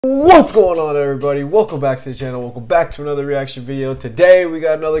What's going on, everybody? Welcome back to the channel. Welcome back to another reaction video. Today we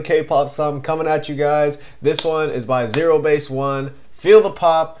got another K-pop song coming at you guys. This one is by ZEROBASEONE. Feel the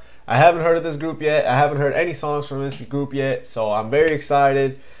pop. I haven't heard of this group yet. I haven't heard any songs from this group yet, so I'm very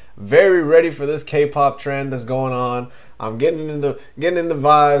excited, very ready for this K-pop trend that's going on. I'm getting in the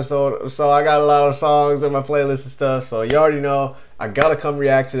vibes, so I got a lot of songs in my playlist and stuff. So you already know I gotta come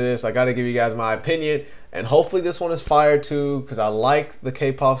react to this. I gotta give you guys my opinion. And hopefully this one is fire too, because I like the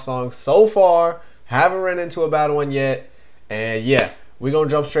K-pop songs so far. Haven't ran into a bad one yet. And yeah, we're going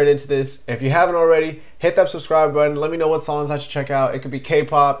to jump straight into this. If you haven't already, hit that subscribe button. Let me know what songs I should check out. It could be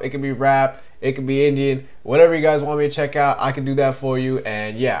K-pop, it could be rap, it could be Indian. Whatever you guys want me to check out, I can do that for you.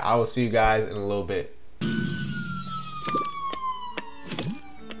 And yeah, I will see you guys in a little bit.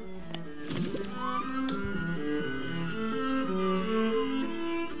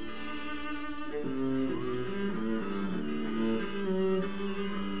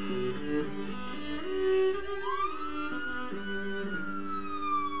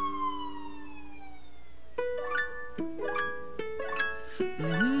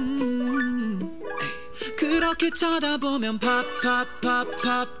 그렇게 쳐다보면 pop pop pop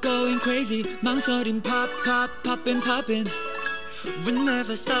pop going crazy 망설임 pop pop poppin' poppin' we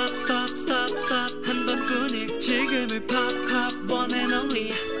never stop stop stop stop 한 번뿐이 지금을 pop pop one and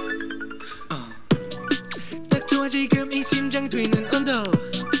only 딱 좋아 지금 이 심장 뛰는 온도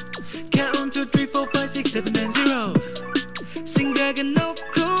count 2, 3, 4, 5, 6, 7, and 0 생각은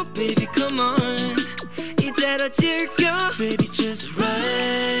놓고 baby come on 이대로 즐겨 baby just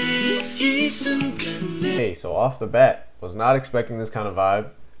right 이 순간에. Hey, so off the bat, was not expecting this kind of vibe.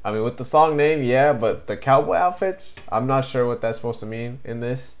 I mean, with the song name, yeah, but the cowboy outfits, I'm not sure what that's supposed to mean in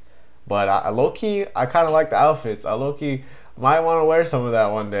this. But I low-key, I kind of like the outfits. I low-key might want to wear some of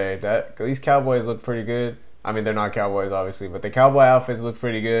that one day. These cowboys look pretty good. I mean, they're not cowboys, obviously, but the cowboy outfits look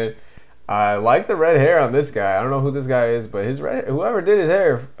pretty good. I like the red hair on this guy. I don't know who this guy is, but whoever did his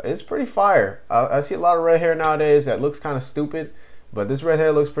hair is pretty fire. I see a lot of red hair nowadays that looks kind of stupid, but this red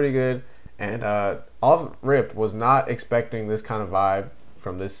hair looks pretty good. And off rip, was not expecting this kind of vibe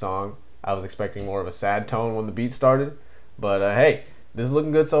from this song. I was expecting more of a sad tone when the beat started. But hey, this is looking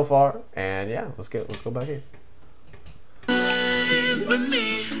good so far. And yeah, let's go back in.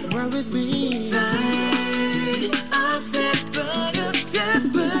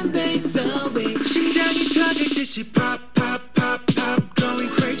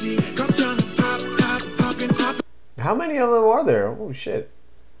 How many of them are there? Oh shit.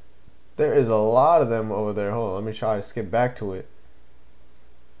 There is a lot of them over there. Hold on, let me try to skip back to it.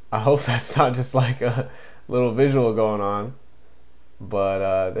 I hope that's not just like a little visual going on.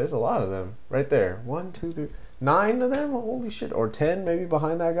 But there's a lot of them right there. 1, 2, 3, 9 of them? Holy shit. Or 10 maybe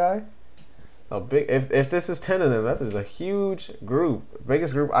behind that guy. A big, if this is 10 of them, that is a huge group.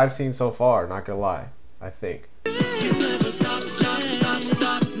 Biggest group I've seen so far, not gonna lie, I think.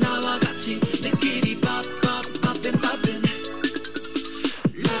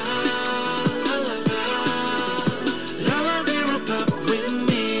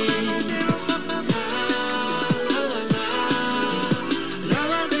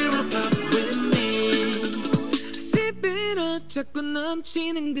 자꾸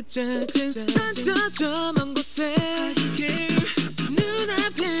넘치는 그 짜증 저먼 곳에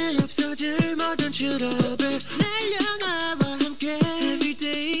눈앞에 없어질 모든 트러블 날려나와 함께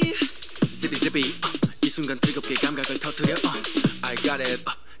everyday zippy 이 순간 뜨겁게 감각을 터뜨려 I got it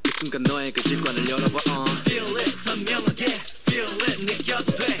그 순간 너의 그 질관을 열어봐 feel it 선명하게 feel it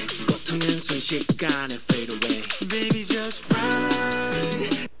느껴도 돼 고통은 순식간에 fade away baby just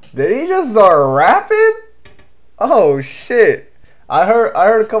right. Did he just start rapping? Oh shit. I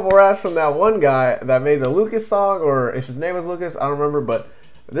heard a couple raps from that one guy that made the Lucas song, or if his name was Lucas, I don't remember, but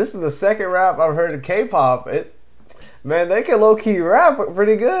this is the second rap I've heard of K-pop. Man, they can low-key rap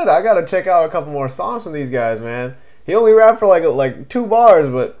pretty good. I gotta check out a couple more songs from these guys, man. He only rapped for like 2 bars,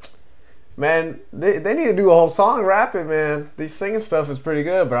 but man, they need to do a whole song rapping, man. These singing stuff is pretty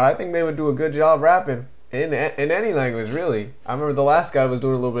good, but I think they would do a good job rapping in any language, really. I remember the last guy was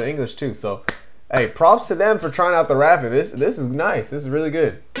doing a little bit of English too, so hey, props to them for trying out the rapping. This is nice. This is really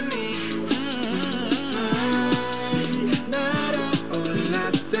good.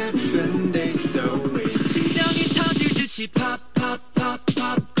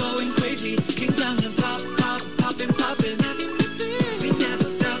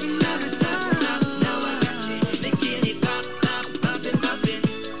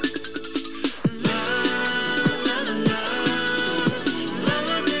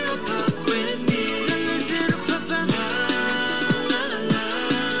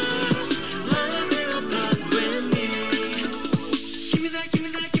 give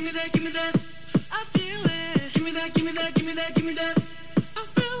me that me that, give me that. I feel it. Give me that, give me that, give me that, give me that. I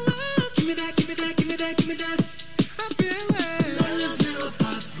feel it. Give me that, give me that, give me that, give me that. I feel it. Let's zero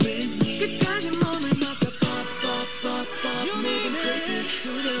pop with me. 끝까지 몸을 맡겨 pop, pop, pop, pop. Making crazy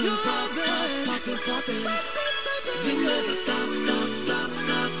to the pop, pop, poppin', poppin'. We never stop, stop, stop,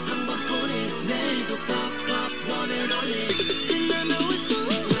 stop. 한번 보내 내일도 pop, pop, one and only. And I know it's so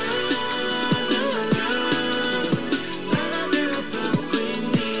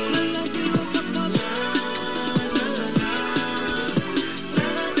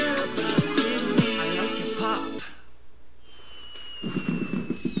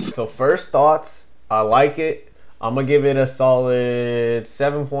So first thoughts, I like it. I'm gonna give it a solid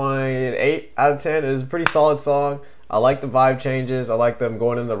 7.8 out of 10. It is a pretty solid song. I like the vibe changes. I like them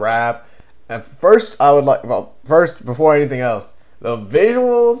going into rap. And first, I would like, well, first before anything else, the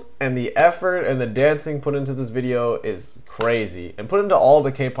visuals and the effort and the dancing put into this video is crazy. And put into all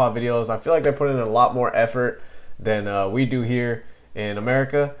the K-pop videos, I feel like they put in a lot more effort than we do here in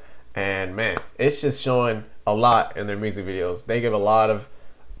America. And man, it's just showing a lot in their music videos. They give a lot of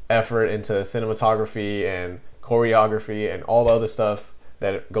effort into cinematography and choreography and all the other stuff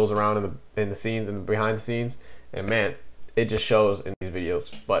that goes around in the scenes and behind the scenes, and man, it just shows in these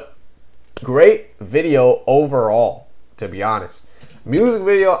videos. But great video overall, to be honest. Music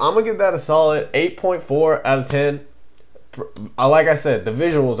video, I'm gonna give that a solid 8.4 out of 10. Like I said, the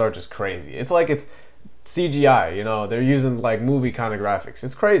visuals are just crazy. It's like it's CGI, you know, they're using like movie kind of graphics.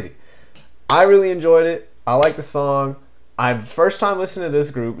 It's crazy. I really enjoyed it. I like the song. I'm first time listening to this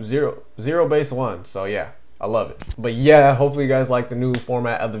group, ZEROBASEONE. So yeah, I love it. But yeah, hopefully you guys like the new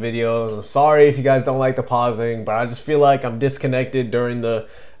format of the videos. I'm sorry if you guys don't like the pausing, but I just feel like I'm disconnected during the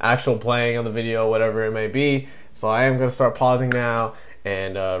actual playing of the video, whatever it may be. So I am gonna start pausing now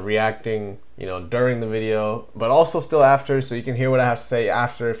and reacting, you know, during the video, but also still after, so you can hear what I have to say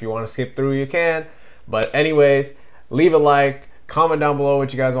after. If you want to skip through, you can. But anyways, leave a like. Comment down below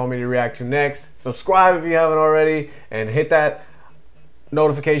what you guys want me to react to next. Subscribe if you haven't already. And hit that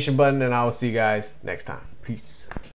notification button. And I will see you guys next time. Peace.